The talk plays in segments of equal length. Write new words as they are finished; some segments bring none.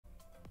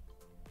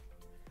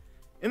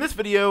In this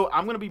video,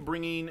 I'm going to be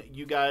bringing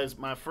you guys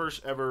my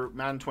first ever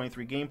Madden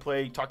 23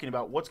 gameplay, talking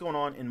about what's going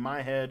on in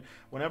my head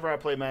whenever I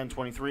play Madden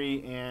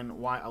 23 and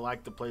why I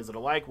like the plays that I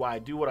like, why I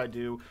do what I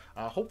do.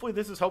 Hopefully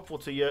this is helpful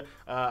to you.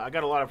 I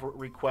got a lot of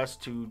requests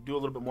to do a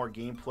little bit more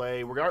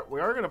gameplay. We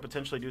are going to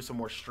potentially do some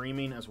more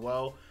streaming as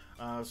well.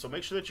 So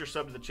make sure that you're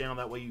subbed to the channel.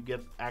 That way you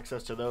get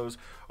access to those.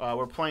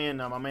 We're playing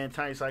my man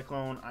Tiny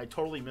Cyclone. I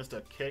totally missed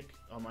a kick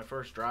on my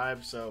first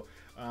drive, so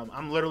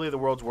I'm literally the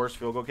world's worst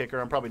field goal kicker.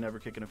 I'm probably never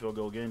kicking a field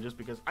goal again just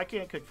because I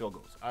can't kick field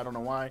goals. I don't know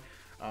why.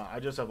 I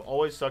just have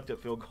always sucked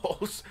at field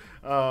goals.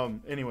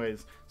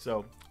 Anyways,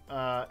 so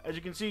as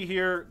you can see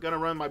here, going to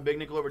run my big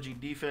nickel over G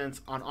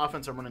defense. On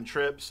offense, I'm running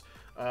trips,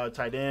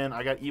 tight end.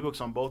 I got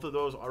ebooks on both of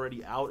those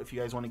already out. If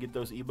you guys want to get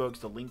those ebooks,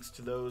 the links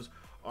to those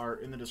are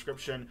in the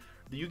description.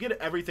 You get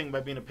everything by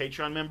being a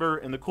Patreon member,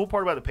 and the cool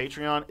part about the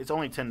Patreon, it's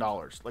only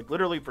 $10. Like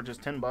literally for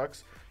just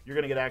 $10, you're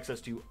gonna get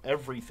access to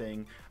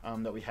everything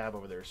that we have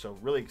over there. So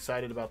really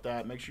excited about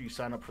that. Make sure you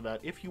sign up for that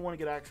if you want to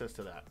get access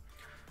to that.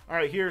 All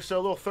right, here, so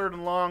a little third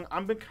and long.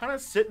 I've been kind of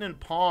sitting in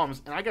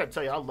palms, and I gotta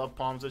tell you, I love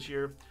palms this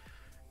year.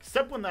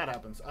 Except when that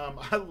happens.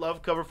 I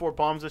love cover 4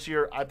 palms this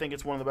year. I think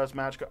it's one of the best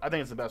match. I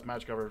think it's the best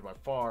match coverage by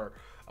far.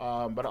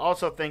 But I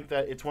also think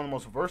that it's one of the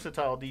most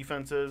versatile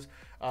defenses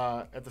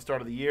at the start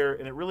of the year,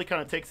 and it really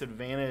kind of takes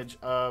advantage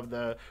of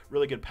the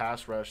really good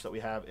pass rush that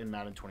we have in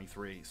Madden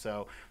 23.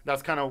 So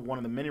that's kind of one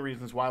of the many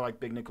reasons why I like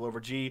Big Nickel over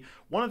G.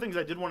 One of the things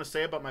I did want to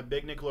say about my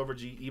Big Nickel over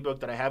G ebook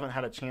that I haven't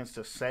had a chance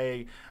to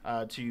say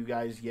to you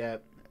guys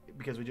yet,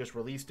 because we just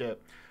released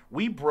it.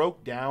 We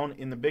broke down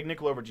in the Big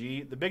Nickel over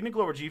G. The Big Nickel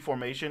over G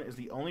formation is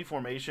the only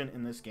formation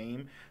in this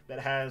game that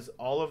has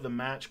all of the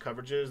match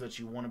coverages that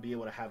you want to be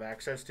able to have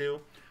access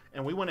to.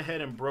 And we went ahead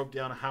and broke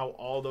down how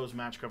all those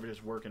match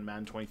coverages work in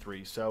Madden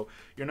 23. So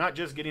you're not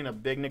just getting a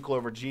Big Nickel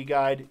over G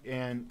guide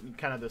and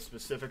kind of the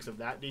specifics of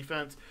that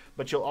defense,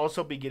 but you'll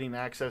also be getting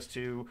access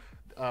to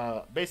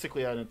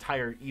basically an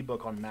entire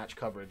ebook on match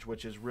coverage,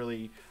 which is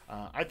really,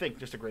 I think,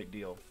 just a great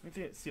deal. Let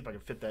me see if I can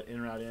fit that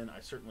in route in. I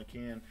certainly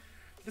can.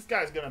 This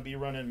guy's going to be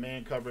running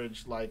man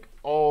coverage like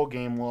all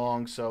game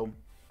long, so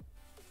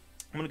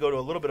I'm going to go to a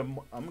little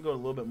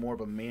bit more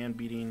of a man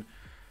beating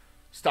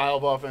style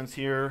of offense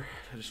here.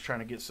 Just trying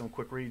to get some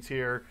quick reads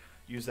here.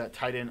 Use that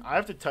tight end. I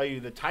have to tell you,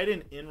 the tight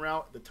end in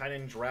route, the tight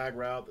end drag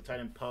route, the tight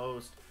end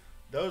post,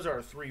 those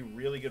are 3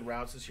 really good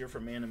routes this year for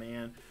man to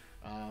man.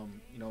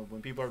 You know,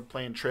 when people are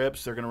playing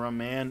trips, they're going to run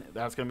man.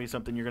 That's going to be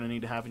something you're going to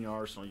need to have in your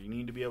arsenal. You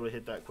need to be able to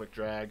hit that quick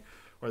drag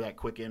or that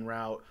quick in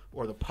route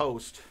or the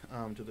post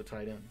to the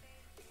tight end.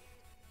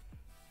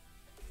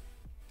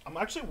 I'm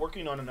actually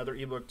working on another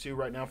ebook too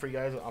right now for you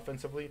guys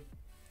offensively.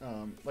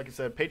 Like I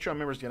said, Patreon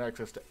members get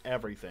access to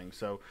everything.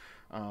 So,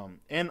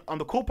 and on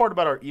the cool part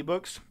about our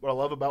ebooks, what I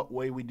love about the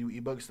way we do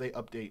ebooks, they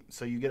update.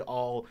 So you get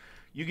all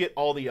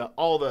the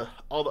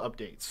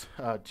updates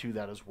to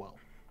that as well.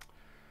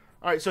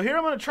 All right, so here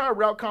I'm going to try a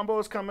route combo. I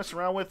was kind of messing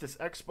around with this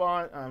X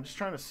spot. I'm just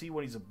trying to see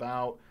what he's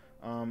about.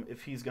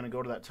 If he's going to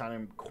go to that tight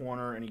end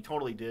corner, and he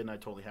totally did, and I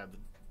totally had the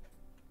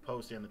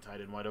post and the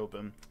tight end wide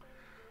open.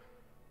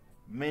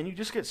 Man, you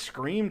just get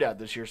screamed at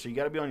this year, so you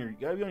got to be on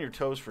your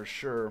toes for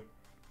sure.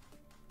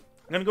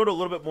 I'm gonna go to a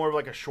little bit more of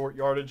like a short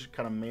yardage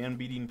kind of man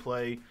beating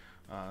play.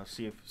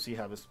 See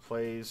how this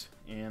plays,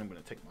 and I'm gonna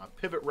take my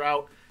pivot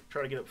route,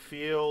 try to get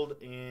upfield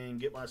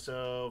and get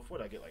myself, what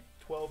did I get, like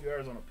 12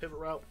 yards on a pivot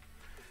route.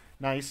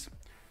 Nice.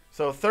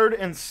 So 3rd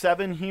and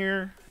 7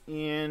 here,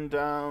 and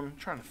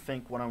trying to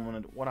think what I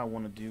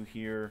want to do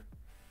here.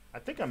 I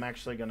think I'm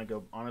actually gonna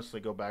go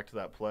back to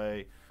that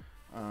play.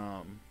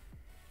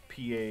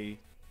 PA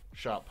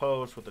shot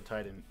post with the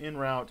tight end in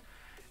route.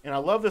 And I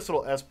love this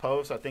little S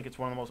post. I think it's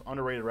one of the most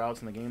underrated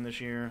routes in the game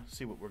this year.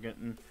 See what we're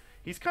getting.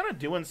 He's kind of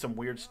doing some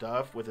weird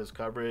stuff with his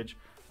coverage.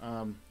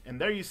 And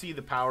there you see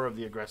the power of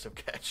the aggressive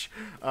catch.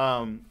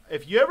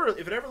 If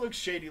it ever looks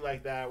shady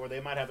like that, where they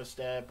might have a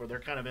step or they're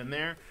kind of in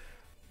there,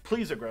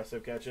 please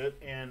aggressive catch it.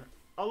 And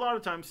a lot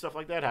of times stuff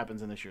like that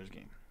happens in this year's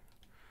game.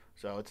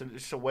 So it's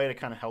just a way to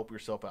kind of help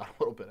yourself out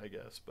a little bit, I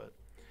guess. But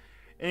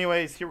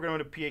anyways, here we're going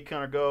to PA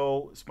counter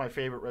go. It's my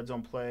favorite red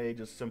zone play.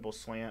 Just simple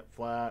slant,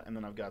 flat. And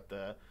then I've got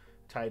the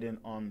tight end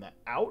on the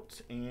out,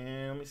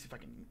 and let me see if I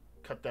can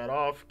cut that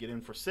off, get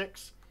in for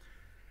 6.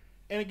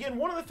 And again,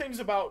 one of the things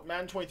about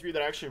Madden 23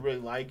 that I actually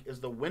really like is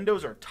the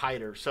windows are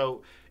tighter.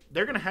 So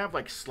they're going to have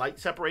like slight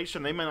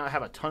separation. They may not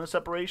have a ton of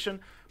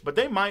separation, but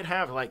they might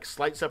have like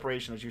slight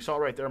separation. As you saw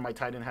right there, my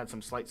tight end had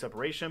some slight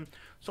separation.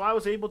 So I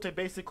was able to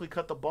basically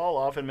cut the ball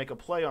off and make a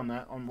play on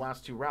that on the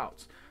last 2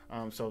 routes.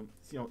 So,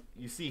 you know,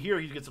 you see here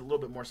he gets a little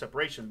bit more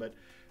separation, but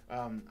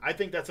I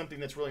think that's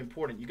something that's really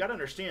important. You got to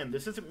understand,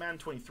 this isn't Madden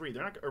 23.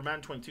 They're not, or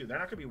Madden 22. They're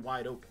not going to be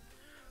wide open.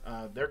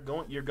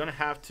 You're going to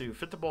have to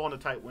fit the ball into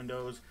tight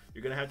windows.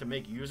 You're going to have to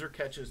make user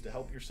catches to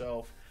help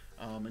yourself,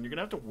 and you're going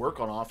to have to work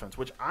on offense,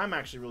 which I'm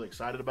actually really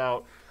excited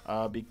about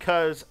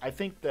because I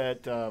think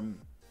that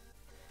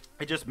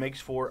it just makes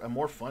for a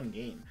more fun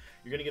game.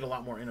 You're going to get a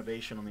lot more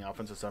innovation on the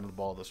offensive side of the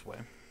ball this way.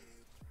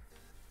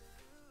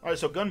 All right,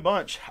 so gun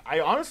bunch. I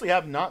honestly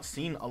have not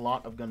seen a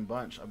lot of gun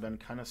bunch. I've been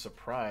kind of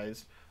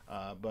surprised,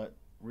 but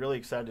Really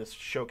excited to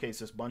showcase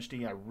this bunch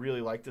D. I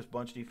really like this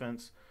bunch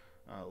defense.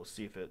 We'll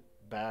see if it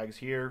bags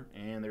here.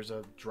 And there's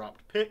a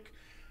dropped pick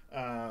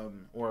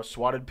or a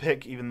swatted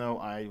pick, even though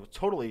I was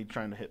totally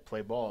trying to hit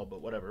play ball,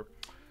 but whatever.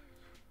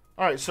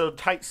 All right, so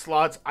tight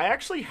slots. I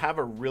actually have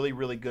a really,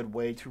 really good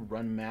way to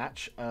run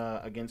match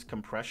against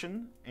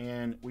compression,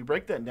 and we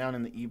break that down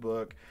in the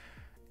ebook,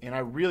 and I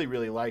really,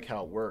 really like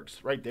how it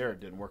works. Right there, it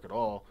didn't work at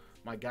all.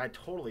 My guy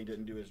totally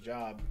didn't do his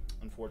job,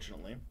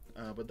 unfortunately,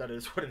 but that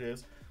is what it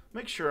is.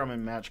 Make sure I'm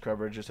in match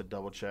coverage, just a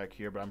double check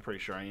here, but I'm pretty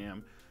sure I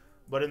am.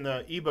 But in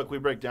the ebook, we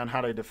break down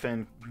how to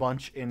defend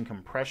bunch in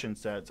compression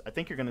sets. I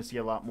think you're going to see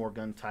a lot more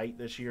gun tight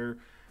this year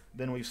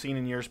than we've seen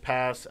in years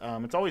past.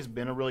 It's always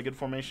been a really good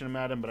formation in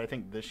Madden, but I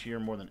think this year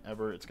more than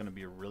ever, it's going to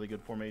be a really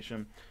good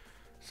formation.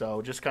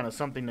 So just kind of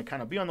something to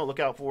kind of be on the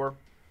lookout for.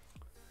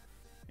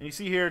 And you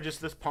see here,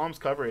 just this palms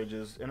coverage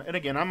is, and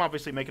again, I'm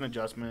obviously making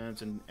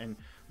adjustments,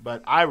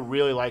 but I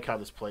really like how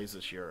this plays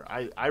this year.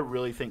 I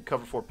really think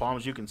cover 4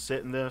 palms, you can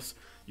sit in this.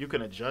 You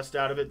can adjust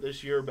out of it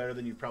this year better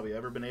than you've probably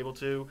ever been able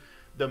to.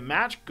 The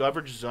match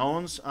coverage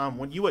zones,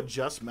 when you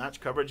adjust match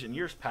coverage in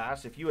years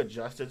past, if you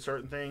adjusted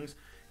certain things,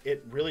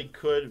 it really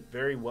could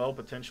very well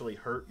potentially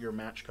hurt your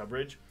match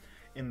coverage.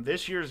 In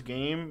this year's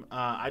game,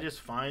 I just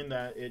find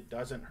that it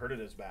doesn't hurt it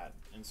as bad.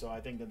 And so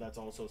I think that that's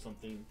also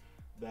something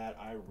that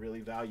I really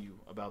value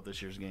about this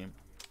year's game,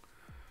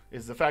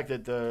 is the fact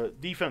that the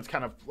defense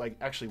kind of like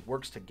actually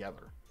works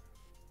together.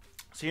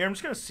 So here I'm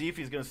just going to see if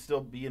he's going to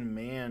still be in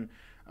man,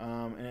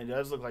 and it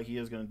does look like he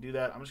is going to do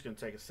that. I'm just going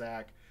to take a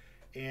sack,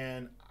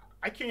 and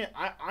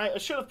I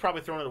should have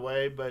probably thrown it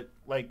away, but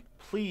like,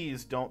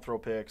 please don't throw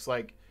picks.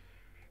 Like,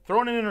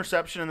 throwing an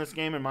interception in this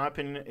game, in my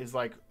opinion, is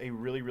like a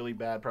really, really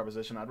bad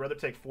proposition. I'd rather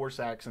take 4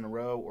 sacks in a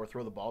row or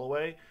throw the ball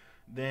away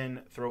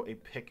than throw a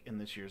pick in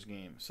this year's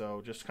game.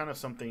 So just kind of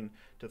something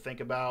to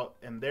think about.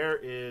 And there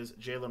is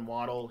Jalen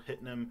Waddle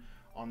hitting him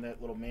on that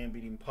little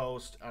man-beating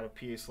post out of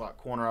PA slot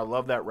corner. I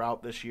love that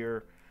route this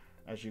year,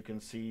 as you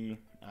can see.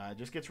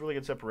 Just gets really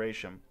good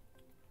separation.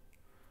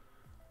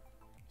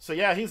 So,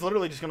 yeah, he's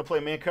literally just going to play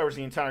man covers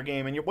the entire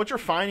game. And what you're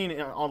finding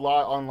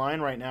online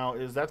right now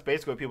is that's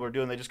basically what people are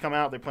doing. They just come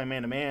out, they play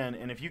man-to-man,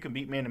 and if you can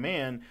beat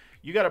man-to-man,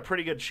 you got a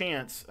pretty good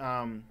chance.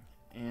 And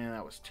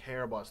that was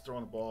terrible. I was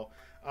throwing the ball.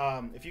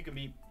 If you can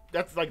beat –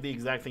 that's like the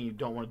exact thing you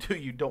don't want to do.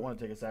 You don't want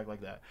to take a sack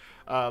like that.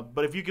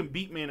 But if you can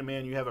beat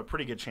man-to-man, you have a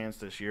pretty good chance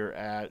this year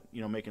at,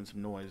 making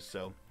some noise.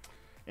 So,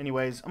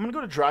 anyways, I'm going to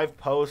go to drive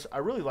post. I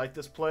really like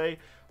this play.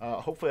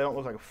 Hopefully I don't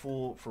look like a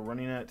fool for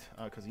running it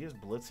because he is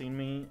blitzing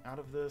me out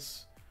of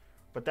this.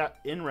 But that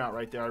in route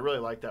right there, I really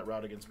like that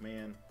route against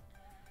man.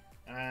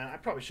 I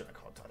probably shouldn't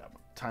have called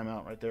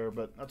timeout right there,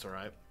 but that's all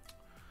right.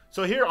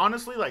 So here,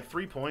 honestly, like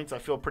 3 points, I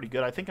feel pretty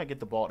good. I think I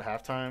get the ball at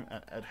halftime,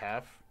 at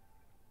half.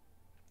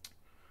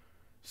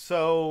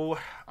 So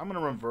I'm going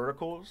to run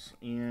verticals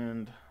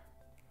and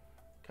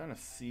kind of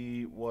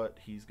see what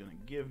he's going to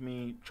give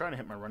me. Trying to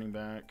hit my running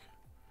back.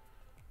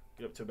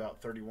 Get up to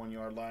about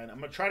 31-yard line. I'm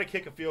going to try to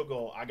kick a field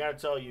goal. I got to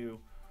tell you,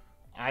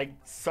 I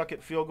suck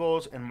at field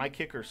goals, and my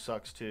kicker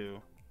sucks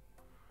too.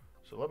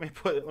 So let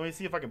me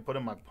see if I can put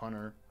in my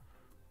punter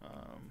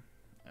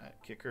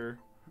at kicker.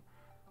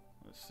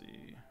 Let's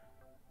see.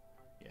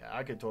 Yeah,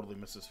 I could totally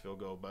miss this field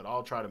goal, but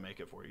I'll try to make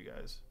it for you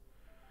guys.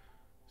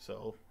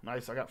 So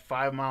nice. I got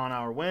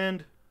 5-mile-an-hour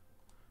wind.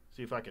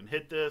 See if I can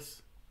hit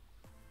this.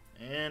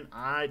 And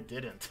I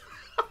didn't.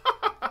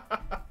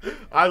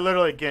 I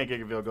literally can't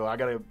kick a field goal.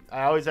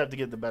 I always have to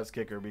get the best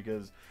kicker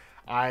because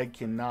I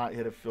cannot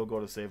hit a field goal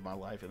to save my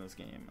life in this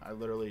game.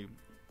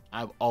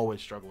 I've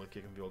always struggled with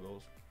kicking field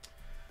goals.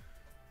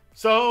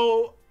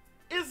 So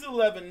it's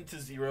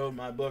 11-0 in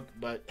my book,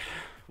 but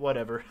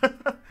whatever.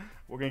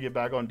 We're gonna get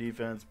back on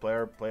defense, play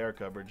our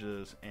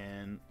coverages,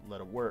 and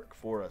let it work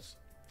for us.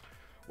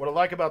 What I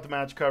like about the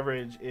match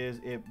coverage is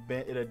it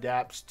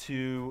adapts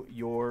to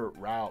your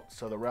routes.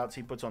 So the routes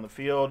he puts on the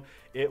field,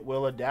 it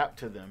will adapt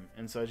to them.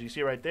 And so as you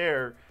see right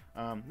there,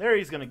 there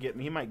he's gonna get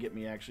me. He might get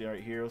me actually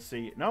right here. Let's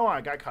see. No,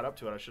 I got caught up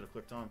to it. I should have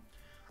clicked on.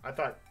 I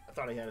thought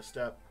he had a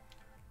step.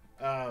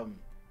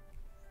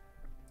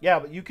 Yeah,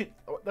 but you could.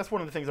 That's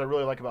one of the things I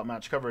really like about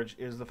match coverage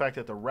is the fact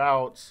that the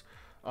routes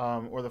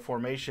or the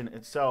formation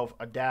itself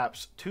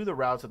adapts to the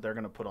routes that they're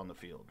going to put on the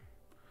field.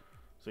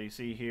 So you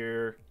see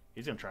here,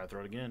 he's going to try to throw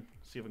it again.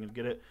 See if we can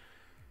get it.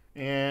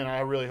 And I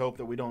really hope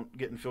that we don't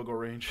get in field goal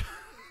range.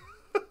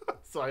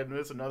 So I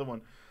miss another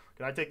one.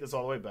 Can I take this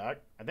all the way back?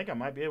 I think I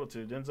might be able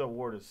to. Denzel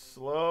Ward is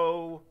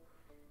slow.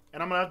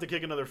 And I'm going to have to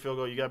kick another field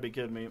goal. You got to be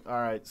kidding me. All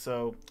right,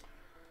 so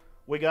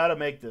we got to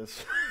make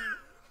this.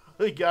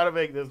 We got to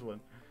make this one.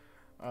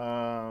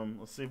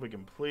 Let's see if we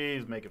can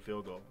please make a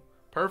field goal.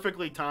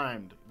 Perfectly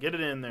timed. Get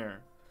it in there.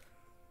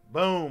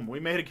 Boom. We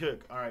made a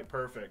kick. All right,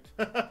 perfect.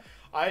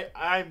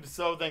 I'm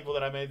so thankful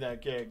that I made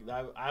that kick.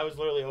 I was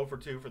literally 0 for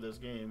 2 for this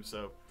game.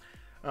 So,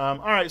 all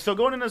right. So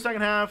going into the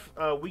second half,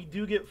 we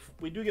do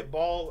get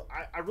ball.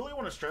 I really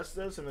want to stress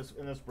this in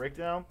this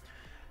breakdown.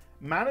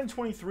 Madden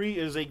 23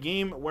 is a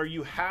game where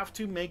you have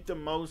to make the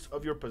most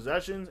of your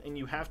possessions and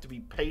you have to be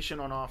patient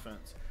on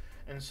offense.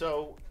 And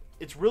so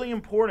it's really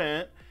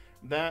important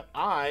that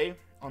I,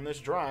 on this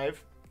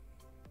drive,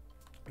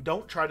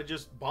 don't try to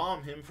just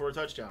bomb him for a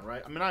touchdown,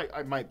 right? I mean,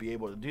 I might be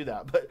able to do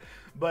that,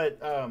 but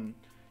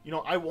you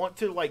know, I want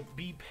to like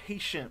be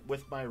patient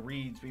with my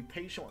reads, be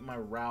patient with my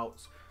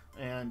routes,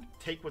 and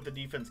take what the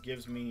defense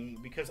gives me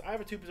because I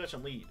have a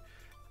 2-possession lead.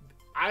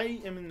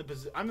 I'm in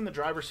the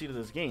driver's seat of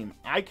this game.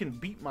 I can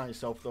beat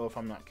myself though if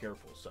I'm not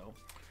careful. So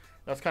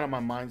that's kind of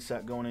my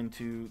mindset going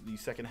into the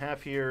second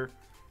half here,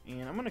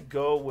 and I'm gonna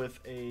go with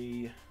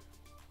a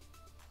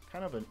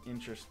kind of an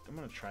interest. I'm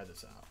gonna try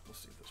this out. We'll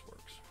see if this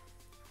works.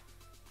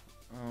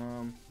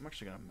 I'm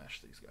actually going to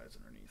mesh these guys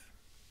underneath.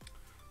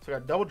 So I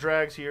got double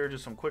drags here,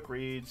 just some quick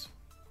reads.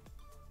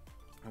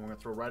 And we're going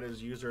to throw right at his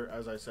user.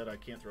 As I said, I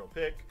can't throw a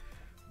pick,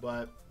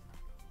 but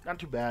not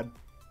too bad.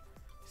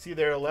 See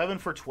there, 11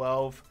 for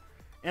 12.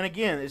 And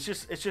again, it's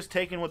just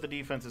taking what the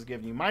defense is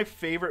giving you. My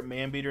favorite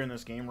man beater in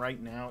this game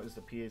right now is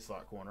the PA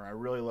slot corner. I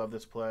really love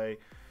this play.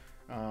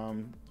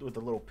 With the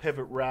little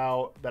pivot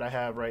route that I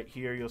have right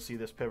here, you'll see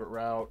this pivot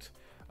route.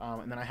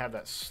 And then I have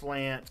that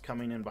slant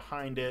coming in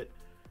behind it.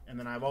 And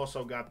then I've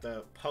also got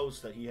the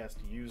post that he has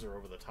to use her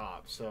over the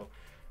top. So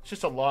it's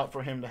just a lot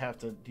for him to have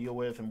to deal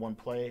with in one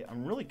play.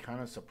 I'm really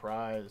kind of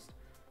surprised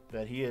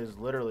that he is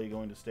literally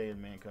going to stay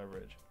in man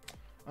coverage.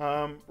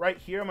 Right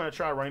here, I'm going to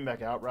try a running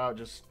back out route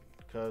just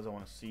because I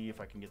want to see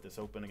if I can get this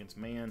open against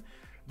man.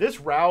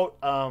 This route,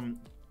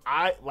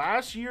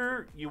 last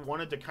year you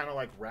wanted to kind of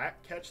like rat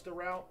catch the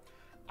route.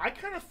 I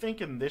kind of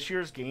think in this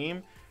year's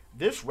game,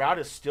 this route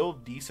is still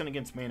decent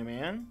against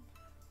man-to-man.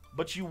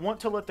 But you want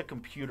to let the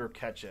computer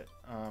catch it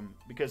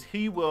because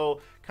he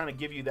will kind of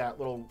give you that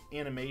little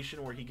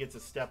animation where he gets a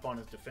step on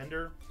his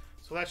defender.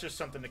 So that's just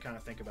something to kind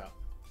of think about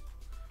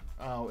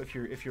if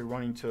you're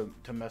running to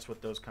mess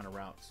with those kind of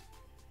routes.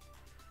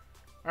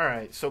 All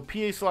right, so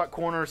PA slot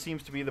corner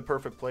seems to be the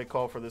perfect play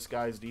call for this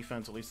guy's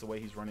defense, at least the way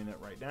he's running it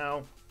right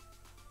now.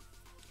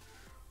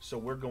 So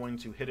we're going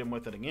to hit him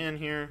with it again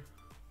here,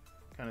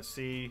 kind of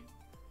see,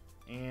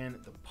 and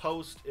the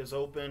post is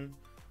open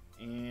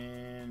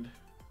and.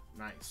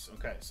 Nice.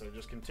 Okay, so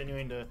just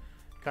continuing to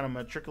kind of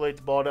matriculate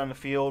the ball down the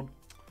field.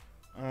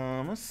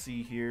 Let's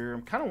see here.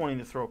 I'm kind of wanting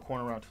to throw a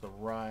corner route to the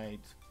right.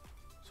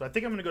 So I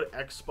think I'm going to go to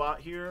X spot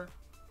here.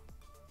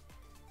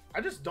 I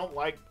just don't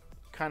like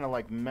kind of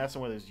like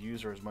messing with his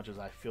user as much as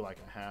I feel like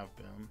I have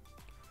been.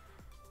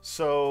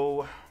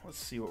 So let's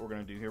see what we're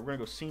going to do here. We're going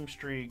to go seam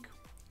streak.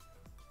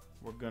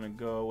 We're going to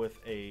go with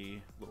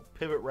a little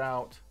pivot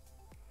route.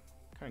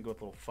 Kind of go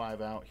with a little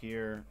 5 out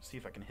here. See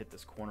if I can hit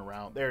this corner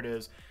route. There it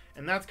is.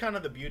 And that's kind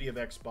of the beauty of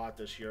X spot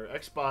this year.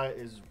 X spot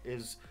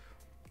is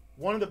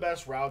one of the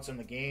best routes in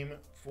the game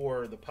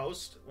for the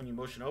post when you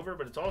motion over,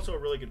 but it's also a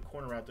really good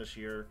corner route this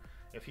year.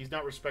 If he's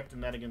not respecting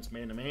that against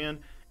man-to-man,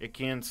 it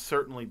can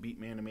certainly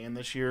beat man-to-man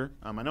this year.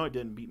 I know it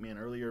didn't beat man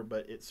earlier,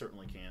 but it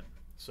certainly can.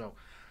 So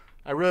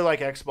I really like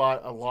X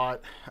spot a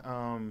lot.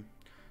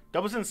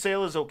 Doubles in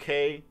sail is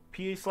okay.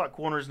 PA slot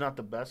corner is not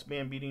the best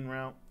man beating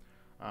route.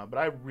 But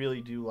I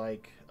really do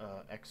like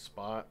X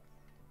spot.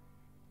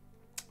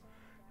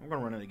 I'm going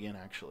to run it again,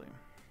 actually.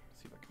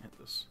 See if I can hit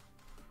this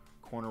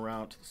corner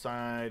route to the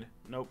side.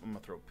 Nope, I'm going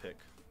to throw a pick.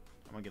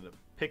 I'm going to get a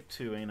pick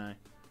 2, ain't I?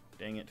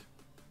 Dang it.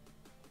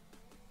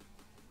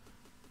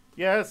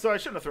 Yeah, so I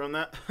shouldn't have thrown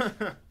that.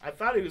 I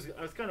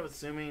was kind of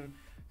assuming,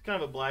 it's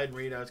kind of a blind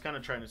read. I was kind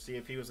of trying to see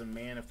if he was in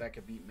man, if that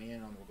could beat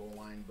man on the goal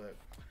line. But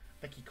I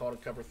think he called a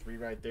cover 3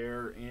 right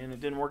there, and it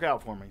didn't work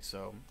out for me.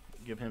 So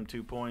give him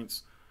 2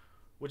 points.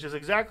 Which is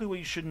exactly what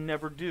you should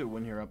never do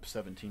when you're up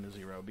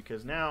 17-0,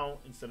 because now,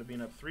 instead of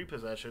being up 3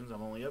 possessions,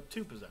 I'm only up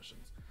 2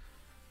 possessions.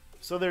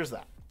 So there's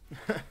that.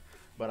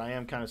 But I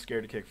am kind of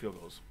scared to kick field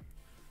goals.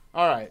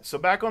 All right, so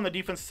back on the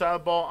defensive side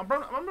of the ball, I'm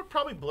going to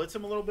probably blitz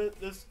him a little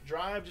bit this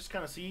drive, just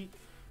kind of see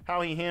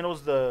how he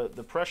handles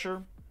the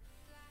pressure.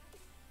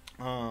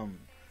 I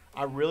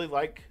really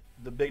like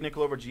the big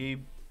nickel over G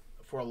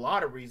for a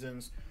lot of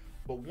reasons.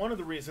 But one of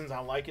the reasons I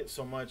like it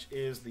so much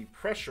is the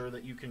pressure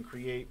that you can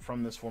create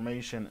from this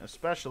formation,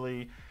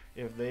 especially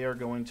if they are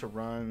going to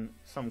run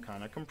some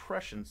kind of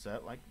compression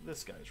set like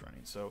this guy's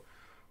running. So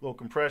little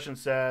compression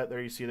set.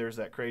 There you see there's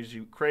that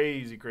crazy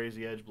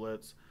edge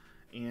blitz.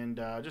 And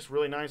just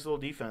really nice little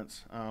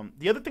defense.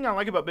 The other thing I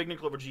like about big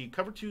nickel over G,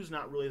 cover 2 is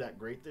not really that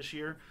great this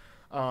year.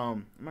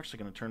 I'm actually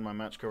going to turn my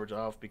match coverage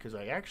off because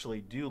I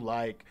actually do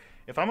like,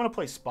 if I'm going to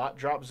play spot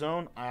drop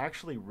zone, I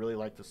actually really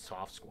like the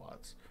soft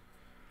squats.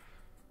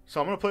 So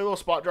I'm going to play a little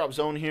spot drop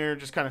zone here,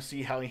 just kind of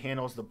see how he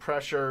handles the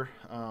pressure.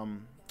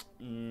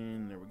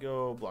 And there we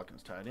go.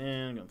 Blocking's tied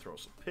in. Going to throw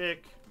us a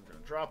pick. I'm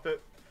going to drop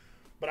it.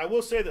 But I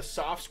will say the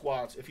soft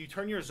squats, if you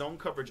turn your zone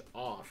coverage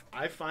off,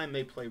 I find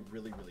they play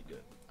really, really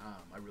good.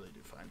 I really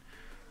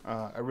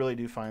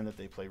do find that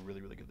they play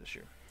really, really good this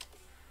year.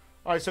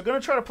 All right, so going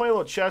to try to play a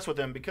little chess with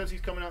him because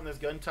he's coming out in this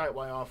gun tight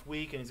Y off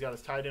weak and he's got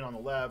his tight end on the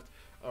left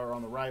or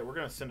on the right. We're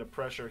going to send a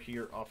pressure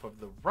here off of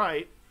the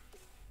right,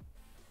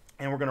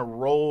 and we're going to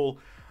roll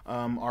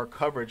our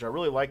coverage. I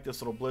really like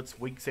this little blitz,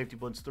 weak safety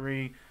blitz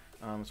 3.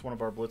 It's one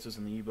of our blitzes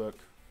in the ebook,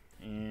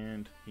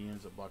 and he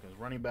ends up blocking his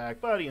running back,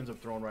 but he ends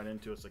up throwing right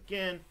into us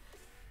again.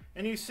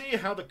 And you see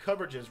how the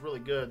coverage is really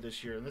good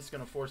this year, and this is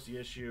going to force the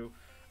issue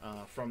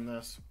from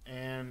this.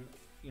 And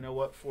you know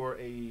what? For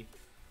a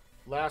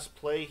last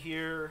play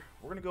here,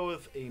 we're going to go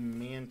with a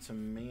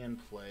man-to-man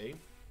play,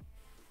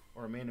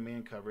 or a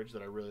man-to-man coverage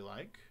that I really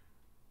like.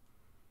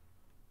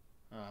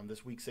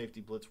 This weak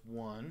safety blitz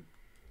 1.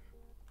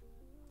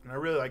 And I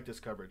really like this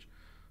coverage.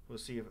 We'll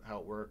see how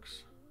it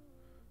works.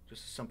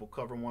 Just a simple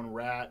cover 1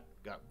 rat.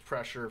 Got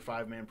pressure,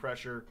 5-man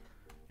pressure.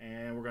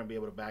 And we're going to be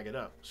able to bag it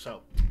up.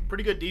 So,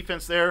 pretty good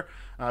defense there.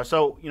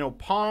 So, you know,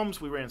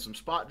 palms, we ran some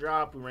spot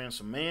drop. We ran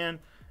some man.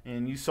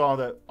 And you saw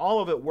that all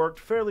of it worked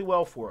fairly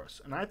well for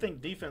us. And I think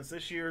defense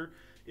this year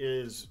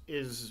is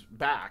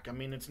back. I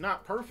mean, it's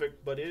not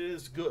perfect, but it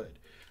is good.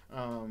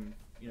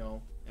 You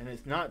know, and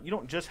it's not, you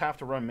don't just have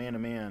to run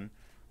man-to-man,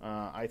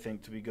 I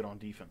think, to be good on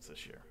defense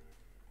this year.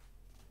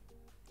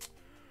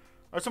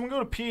 All right, so I'm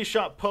going to go to P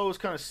shot post,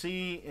 kind of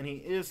see, and he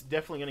is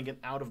definitely going to get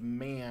out of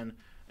man.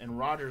 And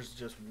Rodgers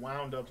just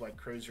wound up like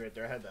crazy right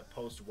there. I had that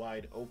post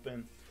wide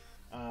open.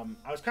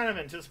 I was kind of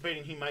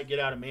anticipating he might get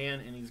out of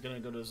man, and he's going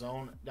to go to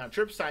zone. Now,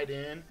 trip side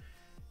in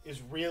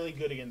is really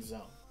good against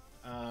zone.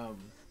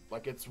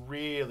 Like, it's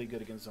really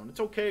good against zone. It's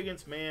okay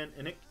against man,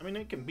 and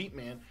it can beat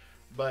man,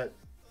 but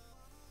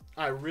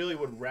I really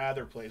would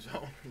rather play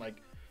zone. Like,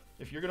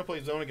 if you're going to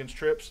play zone against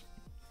trips,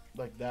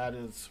 like,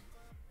 that's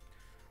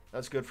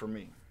good for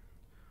me.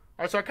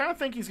 All right, so I kind of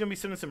think he's going to be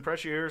sending some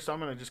pressure here, so I'm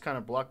going to just kind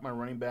of block my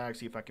running back,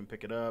 see if I can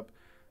pick it up.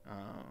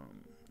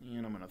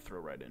 And I'm going to throw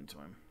right into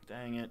him.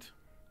 Dang it.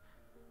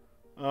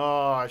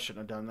 Oh, I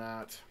shouldn't have done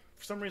that.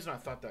 For some reason, I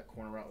thought that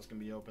corner route was going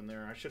to be open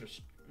there. I should have.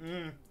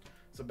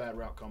 It's a bad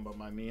route combo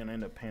by me, and I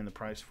ended up paying the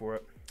price for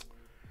it.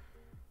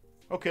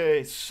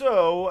 Okay,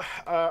 so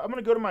I'm going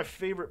to go to my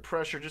favorite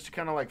pressure just to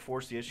kind of like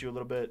force the issue a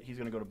little bit. He's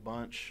going to go to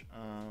bunch.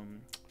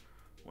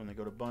 When they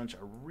go to bunch, I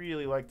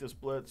really like this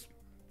blitz,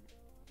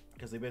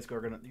 because they basically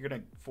are you're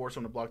gonna force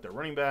them to block their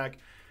running back,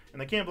 and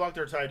they can't block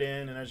their tight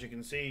end. And as you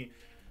can see,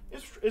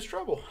 it's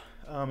trouble.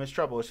 It's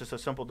trouble. It's just a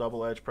simple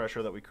double edge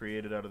pressure that we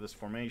created out of this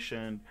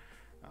formation.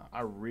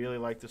 I really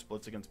like this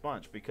blitz against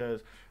bunch,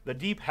 because the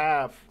deep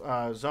half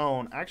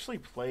zone actually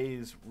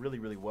plays really,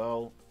 really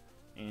well.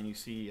 And you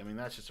see, I mean,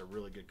 that's just a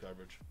really good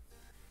coverage.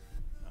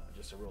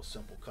 Just a real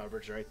simple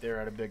coverage right there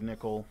at a big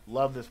nickel.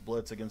 Love this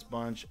blitz against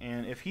bunch.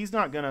 And if he's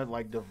not gonna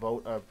like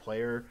devote a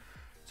player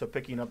to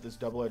picking up this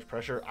double-edge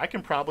pressure, I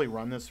can probably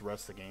run this the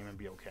rest of the game and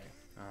be okay.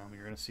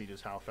 You're going to see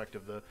just how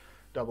effective the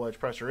double-edge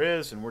pressure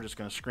is, and we're just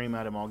going to scream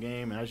at him all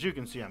game. And as you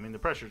can see, I mean, the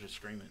pressure's just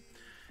screaming.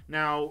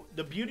 Now,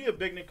 the beauty of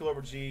big nickel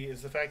over G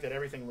is the fact that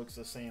everything looks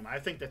the same. I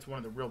think that's one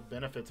of the real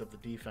benefits of the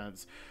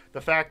defense.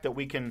 The fact that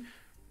we can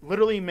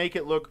literally make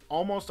it look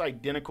almost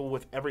identical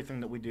with everything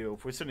that we do.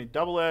 If we're sitting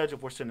double-edge,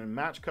 if we're sitting in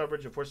match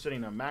coverage, if we're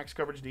sitting a max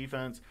coverage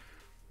defense,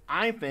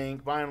 I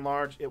think, by and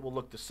large, it will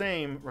look the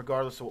same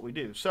regardless of what we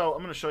do. So I'm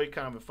going to show you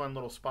kind of a fun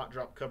little spot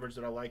drop coverage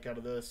that I like out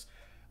of this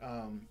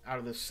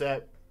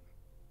set.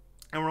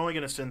 And we're only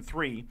going to send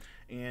 3.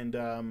 And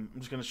I'm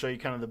just going to show you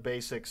kind of the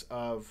basics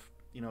of,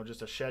 you know,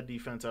 just a shed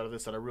defense out of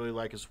this that I really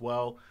like as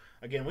well.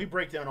 Again, we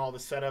break down all the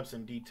setups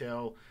in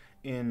detail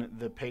in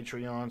the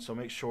Patreon, so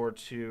make sure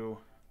to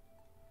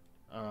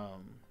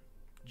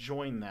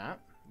join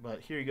that.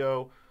 But here you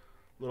go,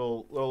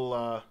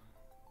 little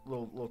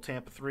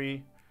Tampa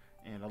 3.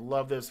 And I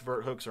love this.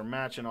 Vert hooks are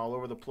matching all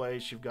over the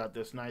place. You've got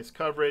this nice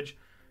coverage,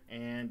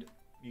 and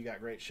you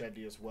got great shed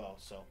D as well.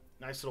 So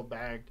nice little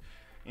bagged.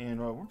 And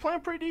we're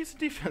playing pretty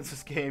decent defense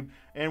this game.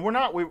 And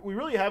we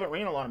really haven't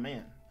ran a lot of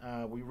man.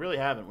 We really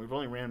haven't. We've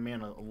only ran man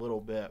a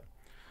little bit.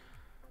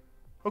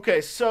 Okay,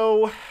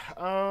 so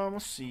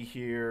let's see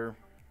here.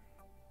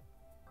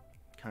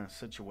 Kind of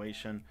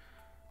situation.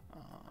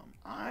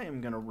 I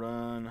am gonna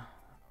run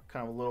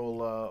kind of a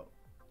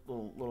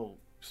little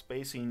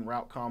spacing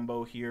route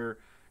combo here.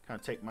 Kind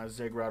of take my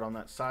zig route on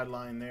that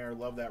sideline there.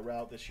 Love that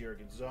route this year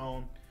against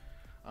zone.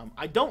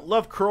 I don't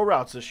love curl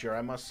routes this year,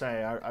 I must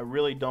say. I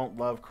really don't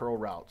love curl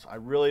routes. I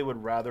really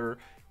would rather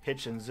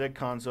hitch and zig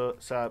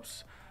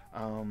concepts,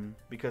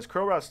 because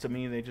curl routes to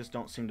me, they just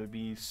don't seem to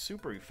be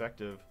super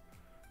effective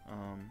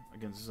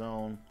against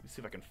zone. Let's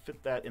see if I can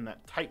fit that in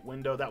that tight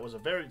window. That was a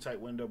very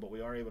tight window, but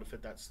we are able to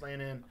fit that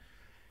slant in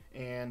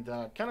and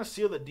kind of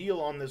seal the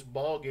deal on this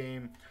ball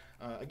game.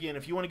 Again,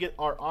 if you want to get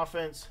our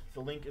offense, the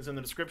link is in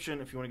the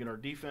description. If you want to get our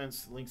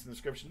defense, the link's in the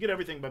description. You get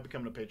everything by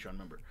becoming a Patreon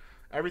member.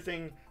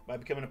 Everything by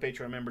becoming a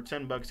Patreon member.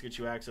 $10 gets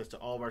you access to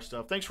all of our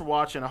stuff. Thanks for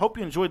watching. I hope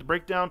you enjoyed the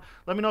breakdown.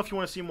 Let me know if you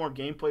want to see more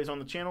gameplays on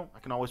the channel. I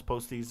can always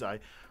post these. I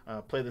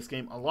play this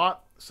game a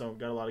lot, so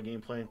got a lot of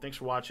gameplay. Thanks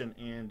for watching,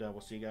 and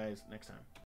we'll see you guys next time.